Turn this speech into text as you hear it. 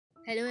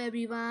Hello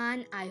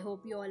everyone, I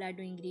hope you all are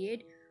doing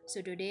great.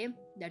 So today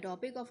the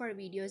topic of our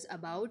video is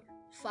about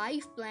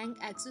 5 plank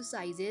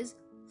exercises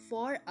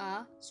for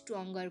a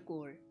stronger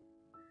core.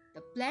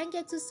 The plank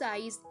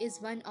exercise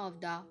is one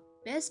of the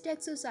best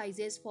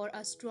exercises for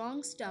a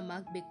strong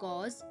stomach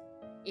because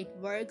it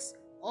works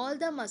all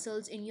the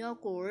muscles in your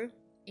core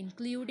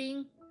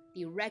including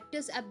the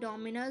rectus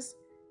abdominus,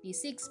 the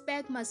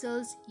six-pack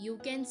muscles you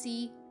can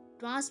see,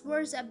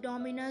 transverse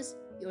abdominus,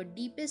 your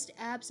deepest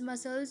abs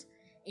muscles,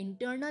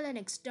 internal and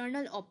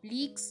external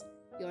obliques,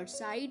 your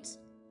sides,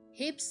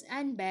 hips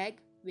and back,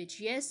 which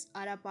yes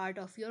are a part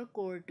of your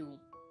core too.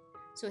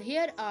 So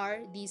here are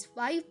these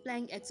 5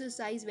 plank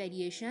exercise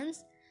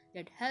variations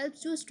that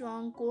helps you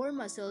strong core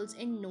muscles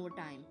in no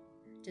time.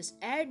 Just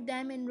add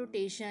them in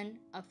rotation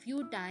a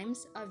few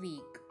times a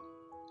week.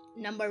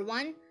 Number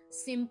 1,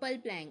 simple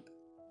plank.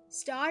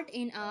 Start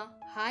in a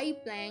high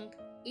plank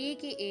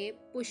aka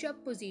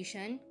push-up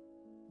position.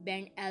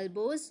 Bend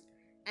elbows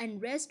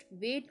and rest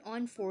weight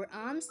on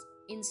forearms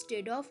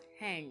instead of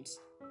hands.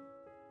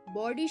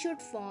 Body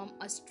should form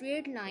a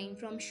straight line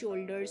from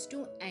shoulders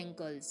to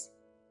ankles.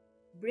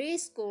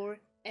 Brace core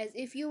as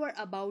if you are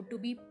about to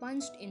be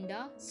punched in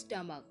the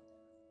stomach.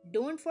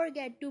 Don't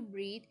forget to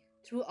breathe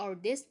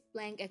throughout this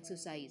plank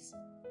exercise.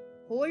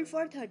 Hold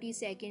for 30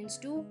 seconds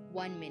to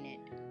 1 minute.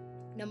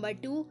 Number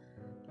 2,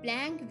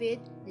 plank with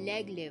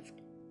leg lift.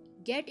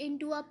 Get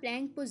into a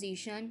plank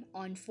position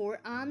on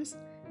forearms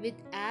with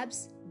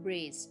abs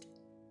braced.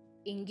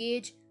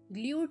 Engage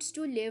glutes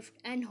to lift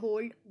and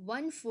hold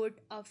one foot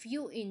a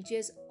few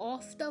inches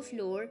off the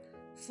floor,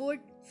 foot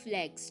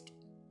flexed.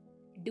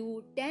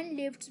 Do 10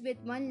 lifts with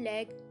one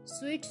leg,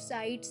 switch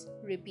sides,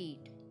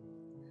 repeat.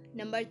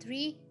 Number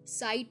 3,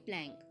 side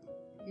plank.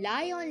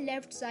 Lie on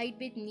left side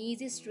with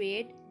knees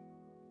straight.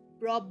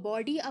 Prop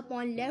body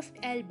upon left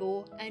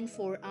elbow and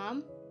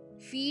forearm,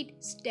 feet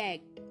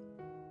stacked.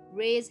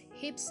 Raise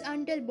hips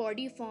until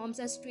body forms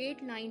a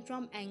straight line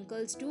from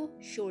ankles to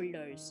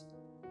shoulders.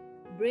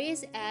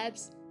 Brace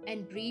abs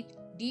and breathe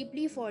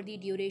deeply for the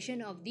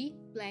duration of the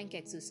plank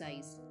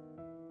exercise.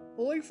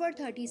 Hold for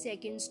 30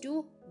 seconds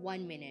to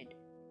 1 minute.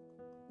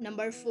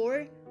 Number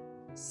 4,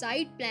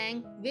 side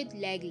plank with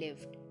leg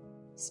lift.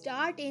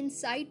 Start in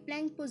side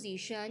plank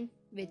position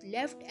with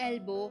left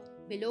elbow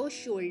below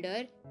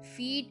shoulder,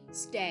 feet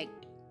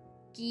stacked.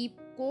 Keep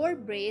core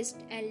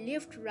braced and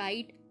lift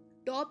right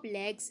top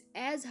legs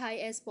as high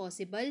as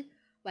possible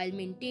while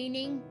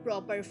maintaining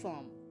proper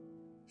form.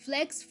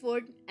 Flex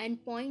foot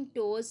and point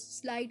toes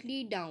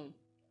slightly down.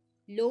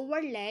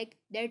 Lower leg,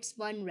 that's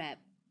 1 rep.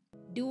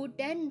 Do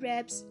 10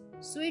 reps,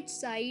 switch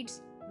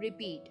sides,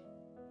 repeat.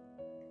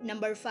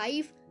 Number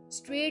 5,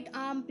 straight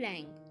arm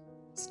plank.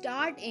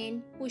 Start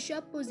in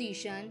push-up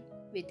position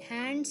with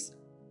hands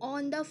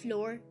on the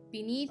floor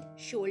beneath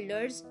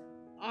shoulders,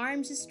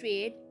 arms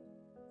straight.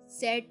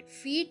 Set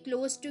feet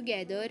close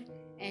together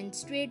and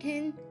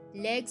straighten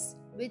legs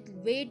with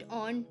weight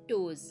on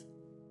toes.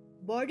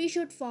 Body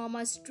should form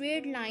a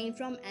straight line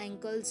from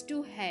ankles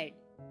to head.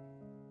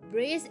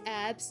 Brace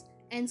abs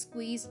and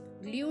squeeze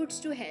glutes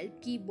to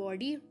help keep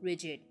body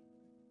rigid.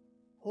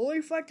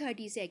 Hold for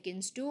 30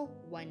 seconds to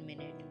 1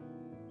 minute.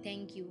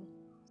 Thank you.